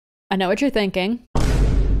I know what you're thinking.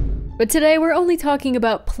 But today we're only talking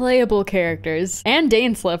about playable characters. And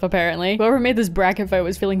Daneslip, apparently. Whoever made this bracket fight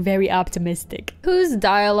was feeling very optimistic. Whose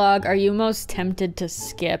dialogue are you most tempted to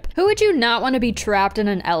skip? Who would you not want to be trapped in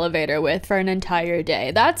an elevator with for an entire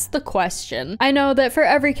day? That's the question. I know that for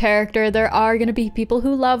every character, there are gonna be people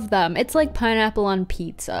who love them. It's like pineapple on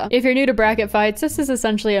pizza. If you're new to bracket fights, this is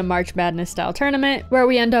essentially a March Madness style tournament where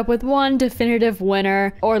we end up with one definitive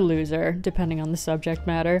winner or loser, depending on the subject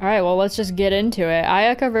matter. All right, well, let's just get into it.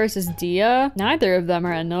 Ayaka versus Dia. Neither of them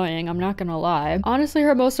are annoying, I'm not gonna lie. Honestly,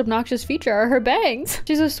 her most obnoxious feature are her bangs.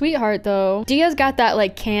 She's a sweetheart though. Dia's got that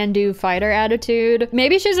like can-do fighter attitude.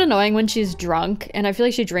 Maybe she's annoying when she's drunk, and I feel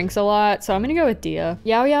like she drinks a lot, so I'm gonna go with Dia.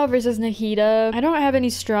 Yao Yao versus Nahida. I don't have any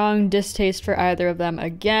strong distaste for either of them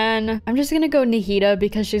again. I'm just gonna go Nahida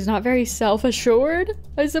because she's not very self-assured,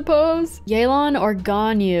 I suppose. Yelan or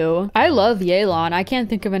Ganyu. I love Yelan. I can't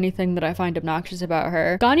think of anything that I find obnoxious about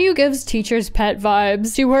her. Ganyu gives teacher's pet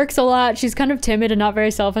vibes. She works a lot. She's kind of timid and not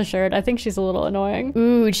very self-assured. I think she's a little annoying.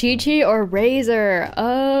 Ooh, Chi-Chi or Razor.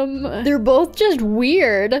 They're both just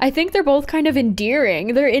weird. I think they're both kind of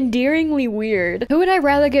endearing. They're endearingly weird. Who would I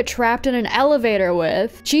rather get trapped in an elevator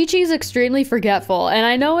with? Chi-Chi's extremely forgetful, and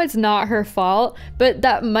I know it's not her fault, but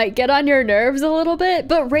that might get on your nerves a little bit,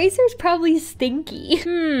 but Razor's probably stinky.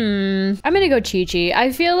 I'm gonna go Chi-Chi.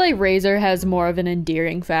 I feel like Razor has more of an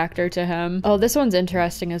endearing factor to him. Oh, this one's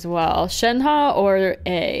interesting as well. Shenhe or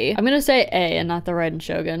A? I'm gonna say A and not the Raiden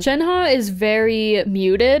Shogun. Shenhe is very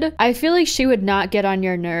muted. I feel like she would not get on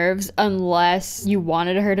your nerves unless you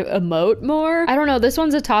wanted her to emote more. I don't know, this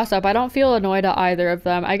one's a toss-up. I don't feel annoyed at either of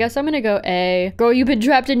them. I guess I'm gonna go A. Girl, you've been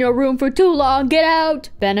trapped in your room for too long, get out!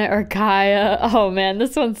 Bennett or Kaya? Oh man,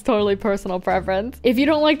 this one's totally personal preference. If you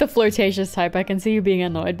don't like the flirtatious type, I can see you being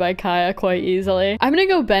annoyed by Kaya quite easily. I'm gonna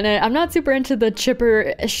go Bennett. I'm not super into the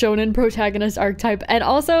chipper shonen protagonist archetype, and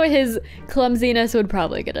also his clumsiness would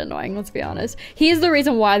probably get annoying, let's be honest. He's the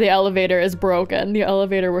reason why the elevator is broken, the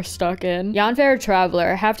elevator we're stuck in. Yanfei or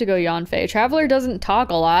Traveler? I have to go Yanfei. Traveler doesn't talk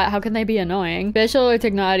a lot. How can they be annoying? Fischl or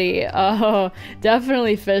Tignati? Oh,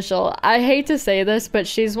 definitely Fischl. I hate to say this, but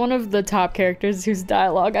she's one of the top characters whose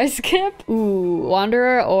dialogue I skip. Ooh,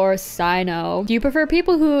 Wanderer or Sino? Do you prefer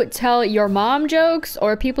people who tell your mom jokes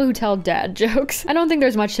or people who tell dad jokes? I don't think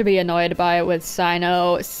there's much to be annoyed by with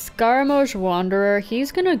Sino. Scaramouche Wanderer,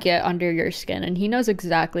 he's gonna get under your skin and he knows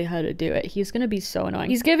exactly how to do it. He's gonna be so annoying.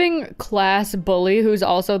 He's giving class bully who's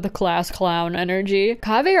also the class clown energy.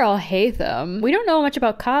 Kaveh or Alhaitham? We don't know much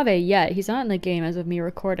about Kaveh yet. He's not in the game as of me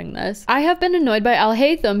recording this. I have been annoyed by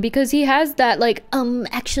Alhaitham because he has that like,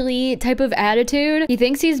 actually type of attitude. He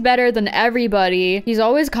thinks he's better than everybody. He's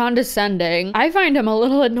always condescending. I find him a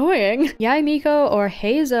little annoying. Yai Miko or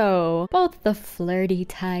Heizo? Both the flirty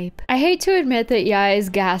type. I hate to admit that Yai's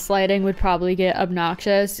gaslighting would probably get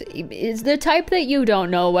obnoxious. It's the type that you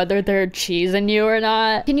don't know whether they're cheesing you or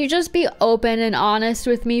not. Can you just be open and honest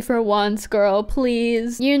with me for once, girl,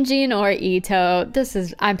 please? Yunjin or Ito?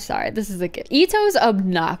 I'm sorry, this is a kid. Ito's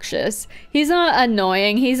obnoxious. He's not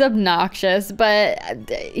annoying, he's obnoxious, but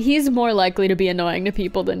he's more likely to be annoying to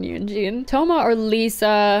people than Yunjin. Toma or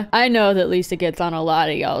Lisa? I know that Lisa gets on a lot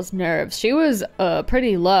of y'all's nerves. She was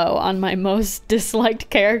pretty low on my most disliked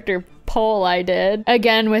character poll I did.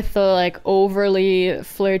 Again, with the like overly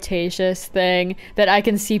flirtatious thing that I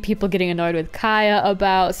can see people getting annoyed with Kaya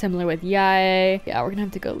about, similar with Yae. Yeah, we're gonna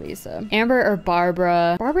have to go Lisa. Amber or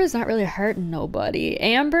Barbara? Barbara's not really hurting nobody.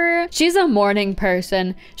 Amber, she's a morning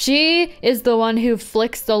person. She is the one who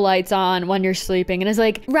flicks the lights on when you're sleeping and is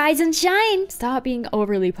like, rise and shine. Stop being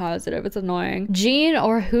overly positive, it's annoying. Jean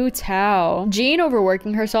or Hu Tao? Jean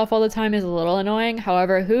overworking herself all the time is a little annoying.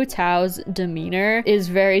 However, Hu Tao's demeanor is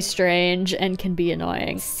very strange and can be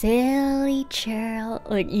annoying. Silly churl.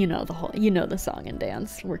 Like, you know the song and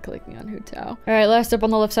dance. We're clicking on Hu Tao. All right, last up on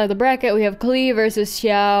the left side of the bracket, we have Klee versus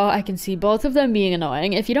Xiao. I can see both of them being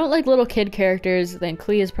annoying. If you don't like little kid characters, then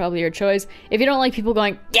Klee is probably your choice. If you don't like people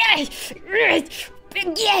going, yeah,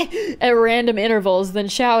 at random intervals, then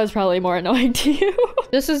Xiao is probably more annoying to you.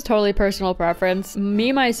 This is totally personal preference.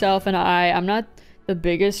 Me, myself, and I'm not the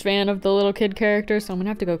biggest fan of the little kid character, so I'm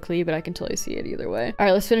gonna have to go Klee, but I can totally see it either way. All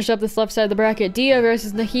right, let's finish up this left side of the bracket. Dia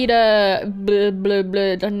versus Nahida. Blah, blah,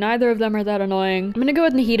 blah. Neither of them are that annoying. I'm gonna go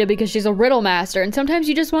with Nahida because she's a riddle master, and sometimes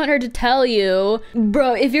you just want her to tell you.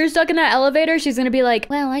 Bro, if you're stuck in that elevator, she's gonna be like,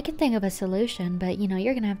 well, I can think of a solution, but you know,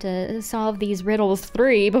 you're gonna have to solve these riddles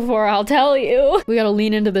 3 before I'll tell you. We gotta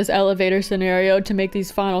lean into this elevator scenario to make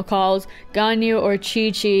these final calls. Ganyu or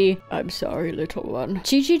Chi-Chi? I'm sorry, little one.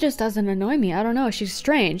 Chi-Chi just doesn't annoy me. I don't know. She's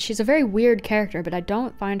strange. She's a very weird character, but I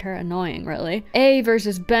don't find her annoying, really. A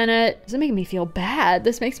versus Bennett. This is making me feel bad.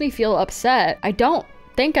 This makes me feel upset. I don't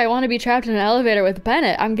think I want to be trapped in an elevator with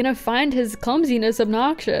Bennett. I'm gonna find his clumsiness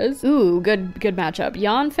obnoxious. Ooh, good matchup.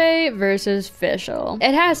 Yanfei versus Fischl.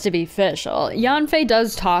 It has to be Fischl. Yanfei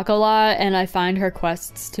does talk a lot, and I find her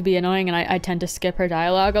quests to be annoying, and I tend to skip her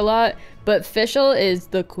dialogue a lot. But Fischl is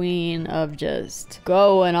the queen of just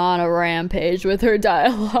going on a rampage with her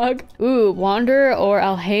dialogue. Ooh, Wanderer or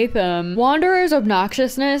Alhaitham. Wanderer's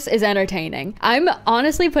obnoxiousness is entertaining. I'm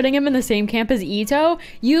honestly putting him in the same camp as Ito.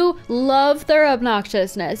 You love their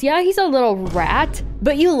obnoxiousness. Yeah, he's a little rat,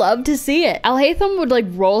 but you love to see it. Alhaitham would like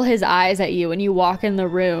roll his eyes at you when you walk in the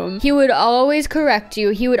room. He would always correct you.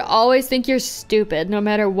 He would always think you're stupid no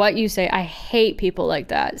matter what you say. I hate people like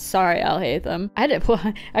that. Sorry, Alhaitham.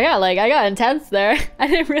 I got intense there. I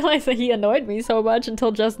didn't realize that he annoyed me so much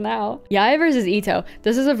until just now. Yae versus Ito.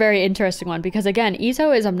 This is a very interesting one because again,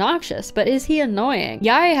 Ito is obnoxious, but is he annoying?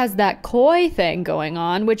 Yae has that coy thing going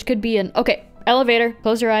on, which could be an, okay, elevator.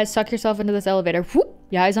 Close your eyes, suck yourself into this elevator. Whoop.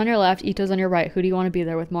 Yae's on your left, Ito's on your right. Who do you want to be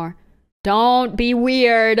there with more? Don't be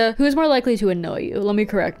weird. Who's more likely to annoy you? Let me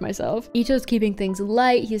correct myself. Ito's keeping things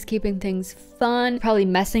light. He's keeping things fun. Probably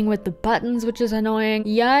messing with the buttons, which is annoying.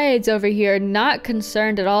 Yae's over here, not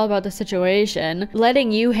concerned at all about the situation,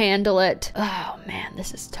 letting you handle it. Oh man,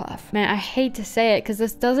 this is tough. Man, I hate to say it because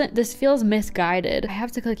this feels misguided. I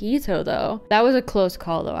have to click Ito though. That was a close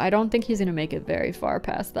call though. I don't think he's gonna make it very far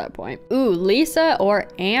past that point. Ooh, Lisa or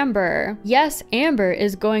Amber. Yes, Amber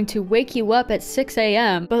is going to wake you up at 6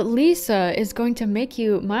 a.m., but Lisa is going to make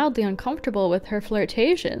you mildly uncomfortable with her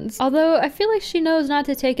flirtations. Although I feel like she knows not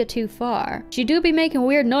to take it too far. She do be making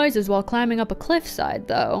weird noises while climbing up a cliffside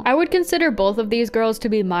though. I would consider both of these girls to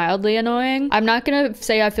be mildly annoying. I'm not gonna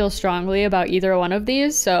say I feel strongly about either one of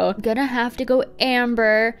these, so I'm gonna have to go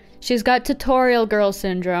Amber. She's got tutorial girl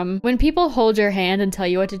syndrome. When people hold your hand and tell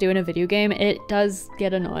you what to do in a video game, it does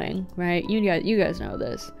get annoying, right? You guys know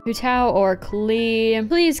this. Hu Tao or Klee.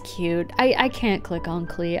 Klee's cute. I can't click on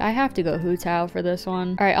Klee. I have to go Hu Tao for this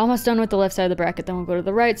one. All right, almost done with the left side of the bracket. Then we'll go to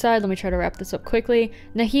the right side. Let me try to wrap this up quickly.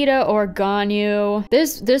 Nahida or Ganyu.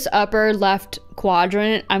 This upper left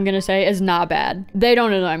quadrant, I'm gonna say, is not bad. They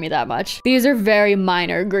don't annoy me that much. These are very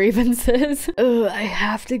minor grievances. Oh, I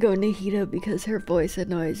have to go Nahida because her voice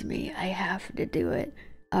annoys me. I have to do it.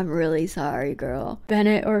 I'm really sorry, girl.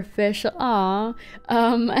 Bennett or Fischl? Aw.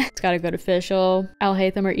 It's gotta go to Fischl.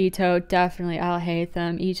 Alhaitham or Ito? Definitely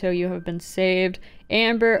Alhaitham. Ito, you have been saved.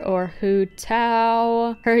 Amber or Hu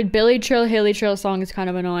Tao. Her Billy Trill, Hilly Trill song is kind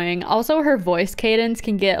of annoying. Also, her voice cadence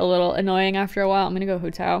can get a little annoying after a while. I'm gonna go Hu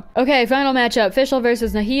Tao. Okay, final matchup. Fischl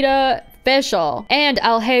versus Nahida. Fischl. And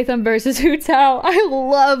Alhaitham versus Hu Tao. I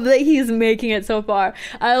love that he's making it so far.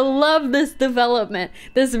 I love this development,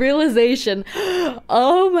 this realization.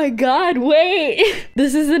 Oh my god, wait.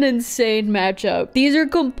 This is an insane matchup. These are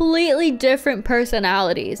completely different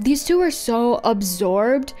personalities. These two are so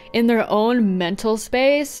absorbed in their own mental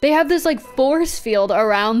space. They have this like force field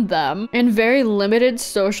around them and very limited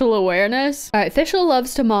social awareness. All right, Fischl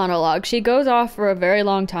loves to monologue. She goes off for a very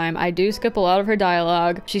long time. I do skip a lot of her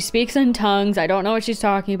dialogue. She speaks in tongues. I don't know what she's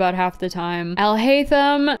talking about half the time.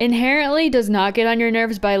 Alhaitham inherently does not get on your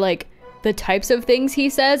nerves by like the types of things he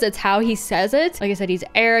says. It's how he says it. Like I said, he's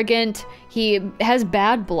arrogant. He has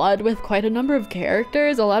bad blood with quite a number of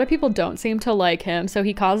characters. A lot of people don't seem to like him, so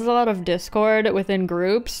he causes a lot of discord within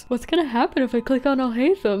groups. What's gonna happen if I click on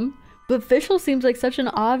Alhaitham? But Fischl seems like such an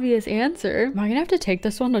obvious answer. Am I gonna have to take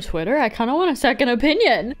this one to Twitter? I kind of want a second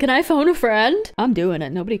opinion. Can I phone a friend? I'm doing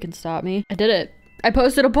it. Nobody can stop me. I did it. I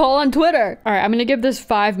posted a poll on Twitter. All right, I'm gonna give this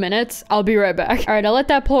 5 minutes. I'll be right back. All right, I'll let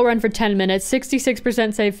that poll run for 10 minutes.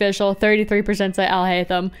 66% say Fischl, 33% say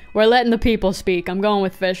Alhaitham. We're letting the people speak. I'm going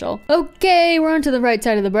with Fischl. Okay, we're on to the right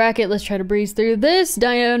side of the bracket. Let's try to breeze through this.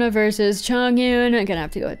 Diona versus Chongyun. I'm gonna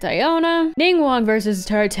have to go with Diona. Ningguang versus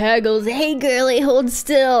Tartagles. Hey girly, hold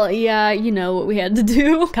still. Yeah, you know what we had to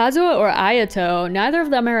do. Kazuha or Ayato. Neither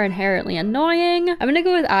of them are inherently annoying. I'm gonna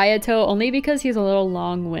go with Ayato only because he's a little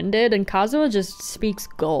long-winded and Kazuha just speaks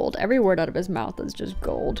gold. Every word out of his mouth is just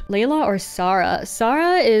gold. Layla or Sarah?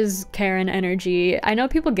 Sarah is Karen energy. I know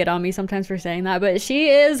people get on me sometimes for saying that, but she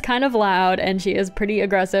is kind of loud and she is pretty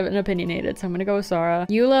aggressive and opinionated, so I'm gonna go with Sarah.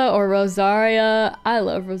 Eula or Rosaria? I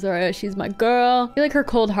love Rosaria. She's my girl. I feel like her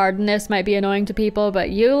cold-heartedness might be annoying to people, but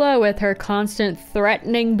Eula with her constant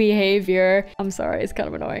threatening behavior, I'm sorry, it's kind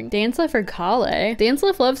of annoying. Danslif or Kale?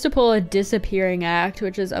 Danslif loves to pull a disappearing act,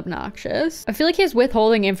 which is obnoxious. I feel like he's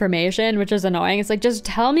withholding information, which is annoying, It's like, just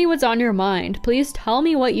tell me what's on your mind. Please tell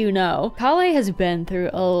me what you know. Kale has been through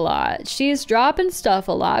a lot. She's dropping stuff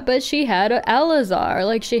a lot, but she had a Elazar.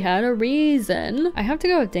 Like, she had a reason. I have to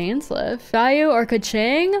go with Dainsliff. Sayu or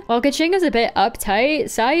Kaching? While Kaching is a bit uptight,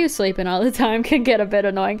 Sayu sleeping all the time can get a bit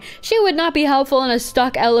annoying. She would not be helpful in a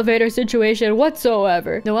stuck elevator situation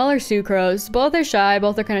whatsoever. Noelle or Sucrose? Both are shy,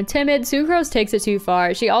 both are kind of timid. Sucrose takes it too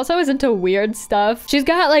far. She also is into weird stuff. She's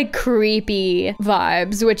got like creepy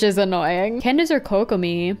vibes, which is annoying. Candace or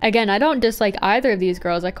Kokomi? Again, I don't dislike either of these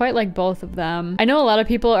girls. I quite like both of them. I know a lot of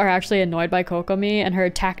people are actually annoyed by Kokomi and her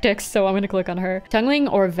tactics, so I'm gonna click on her.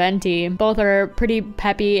 Tungling or Venti? Both are pretty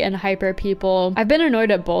peppy and hyper people. I've been annoyed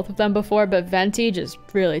at both of them before, but Venti just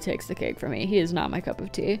really takes the cake for me. He is not my cup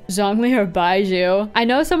of tea. Zhongli or Baiju? I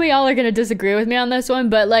know some of y'all are gonna disagree with me on this one,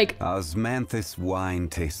 but like, osmanthus wine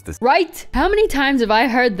tastes the right? How many times have I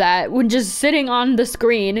heard that when just sitting on the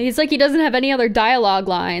screen? He's like, he doesn't have any other dialogue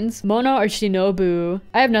lines. Mona or Shinobu?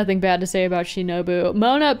 I have nothing bad to say about Shinobu.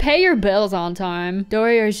 Mona, pay your bills on time.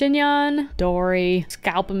 Dori or Xinyan? Dori.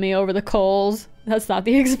 Scalping me over the coals. That's not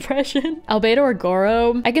the expression. Albedo or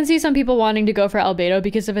Goro? I can see some people wanting to go for Albedo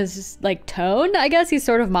because of his like tone. I guess he's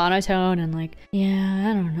sort of monotone and like, yeah,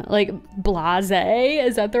 I don't know, like blasé,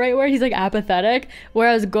 is that the right word? He's like apathetic.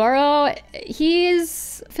 Whereas Goro, I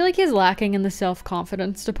feel like he's lacking in the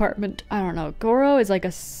self-confidence department. I don't know. Goro is like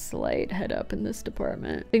a slight head up in this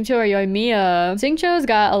department. Xingqiu or Yoimiya? Xingqiu's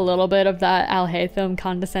got a little bit of that Alhaitham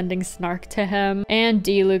condescending snark to him. And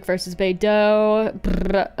Diluc versus Beidou.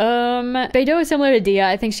 Beidou is similar to Dia.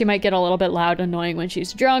 I think she might get a little bit loud and annoying when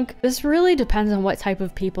she's drunk. This really depends on what type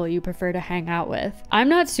of people you prefer to hang out with. I'm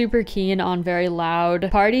not super keen on very loud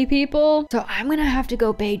party people, so I'm gonna have to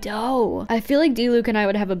go Beidou. I feel like Diluc and I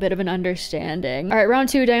would have a bit of an understanding. All right, round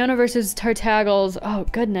 2, Diona versus Tartaggles. Oh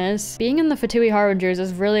goodness. Being in the Fatui Harbingers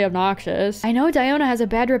is really obnoxious. I know Diona has a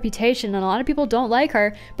bad reputation and a lot of people don't like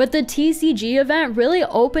her, but the TCG event really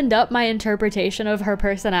opened up my interpretation of her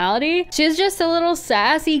personality. She's just a little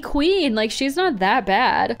sassy queen. Like, she's not that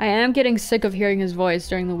bad. I am getting sick of hearing his voice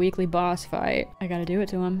during the weekly boss fight. I gotta do it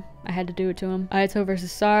to him. I had to do it to him. Aito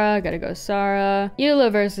versus Sarah. Gotta go Sarah.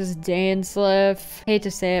 Eula versus Dainsliff. Hate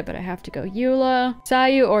to say it, but I have to go Eula.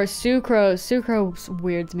 Sayu or Sucrose? Sucrose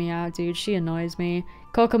weirds me out, dude. She annoys me.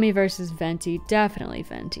 Kokomi versus Venti. Definitely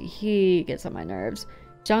Venti. He gets on my nerves.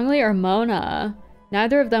 Zhongli or Mona?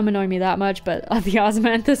 Neither of them annoy me that much, but the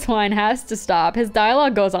Osmanthus wine has to stop. His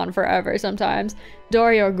dialogue goes on forever sometimes.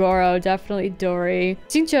 Dori or Goro? Definitely Dori.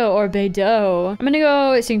 Xingqiu or Beidou? I'm gonna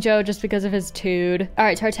go Xingqiu just because of his tude. All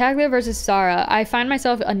right, Tartaglia versus Sarah. I find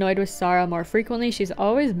myself annoyed with Sarah more frequently. She's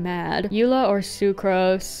always mad. Eula or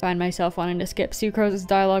Sucrose? Find myself wanting to skip Sucrose's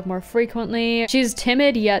dialogue more frequently. She's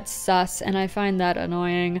timid yet sus, and I find that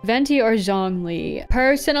annoying. Venti or Zhongli?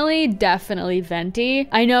 Personally, definitely Venti.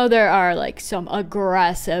 I know there are like some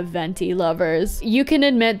aggressive Venti lovers. You can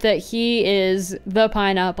admit that he is the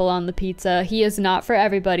pineapple on the pizza. He is not for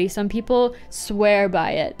everybody. Some people swear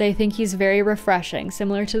by it. They think he's very refreshing,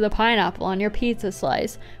 similar to the pineapple on your pizza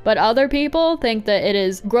slice. But other people think that it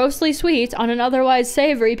is grossly sweet on an otherwise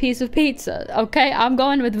savory piece of pizza. Okay, I'm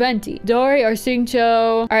going with Venti. Dori or Xingqiu?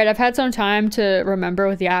 All right, I've had some time to remember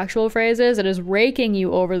what the actual phrase is. It is raking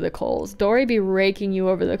you over the coals. Dori be raking you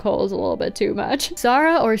over the coals a little bit too much.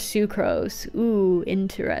 Sarah or Sucrose? Ooh,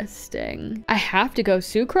 interesting. I have to go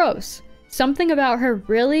Sucrose. Something about her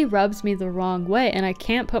really rubs me the wrong way, and I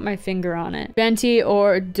can't put my finger on it. Venti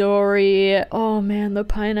or Dori? Oh man, the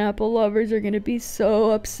pineapple lovers are gonna be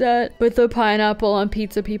so upset. But the pineapple on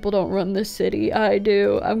pizza people don't run the city. I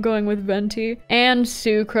do. I'm going with Venti. And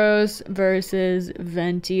Sucrose versus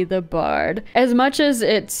Venti the Bard. As much as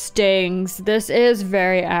it stings, this is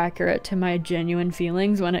very accurate to my genuine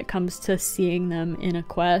feelings when it comes to seeing them in a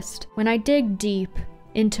quest. When I dig deep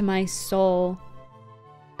into my soul,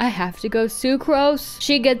 I have to go Sucrose.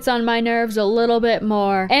 She gets on my nerves a little bit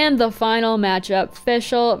more. And the final matchup,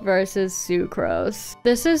 Fischl versus Sucrose.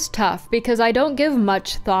 This is tough because I don't give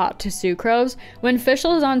much thought to Sucrose. When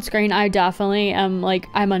Fischl is on screen, I definitely am like,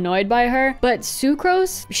 I'm annoyed by her. But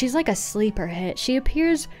Sucrose, she's like a sleeper hit. She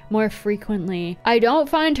appears more frequently. I don't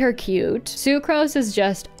find her cute. Sucrose is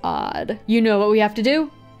just odd. You know what we have to do?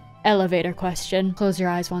 Elevator question. Close your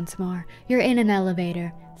eyes once more. You're in an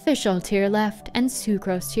elevator. Fischl to your left and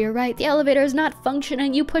Sucrose to your right. The elevator is not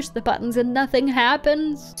functioning. You push the buttons and nothing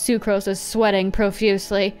happens. Sucrose is sweating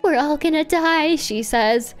profusely. We're all gonna die, she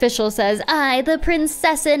says. Fischl says, I, the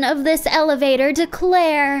princessin of this elevator,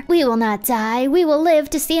 declare. We will not die. We will live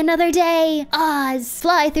to see another day. Oz,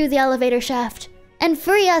 fly through the elevator shaft and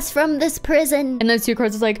free us from this prison. And then Sucrose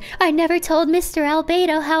is like, I never told Mr.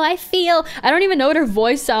 Albedo how I feel. I don't even know what her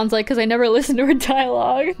voice sounds like because I never listened to her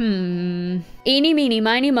dialogue. Eeny, meeny,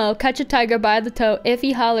 miny, mo. Catch a tiger by the toe. If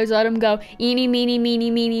he hollers, let him go. Eeny, meeny,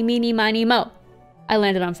 meeny, meeny, meeny, miny, mo. I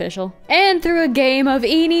landed on Fischl. And through a game of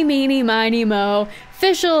eeny, meeny, miny, mo,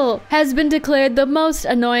 Fischl has been declared the most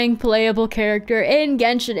annoying playable character in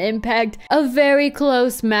Genshin Impact. A very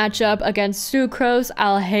close matchup against Sucrose,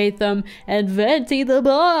 I'll hate them, and Venti the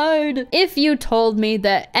Bard. If you told me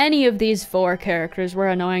that any of these 4 characters were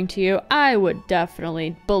annoying to you, I would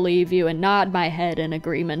definitely believe you and nod my head in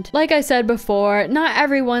agreement. Like I said before, not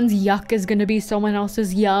everyone's yuck is gonna be someone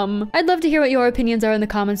else's yum. I'd love to hear what your opinions are in the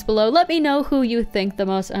comments below. Let me know who you think the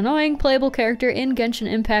most annoying playable character in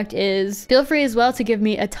Genshin Impact is. Feel free as well to give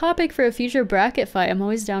me a topic for a future bracket fight. I'm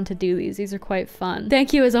always down to do these. These are quite fun.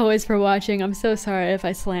 Thank you as always for watching. I'm so sorry if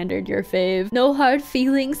I slandered your fave. No hard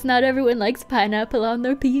feelings. Not everyone likes pineapple on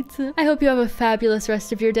their pizza. I hope you have a fabulous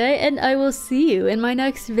rest of your day, and I will see you in my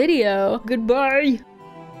next video. Goodbye.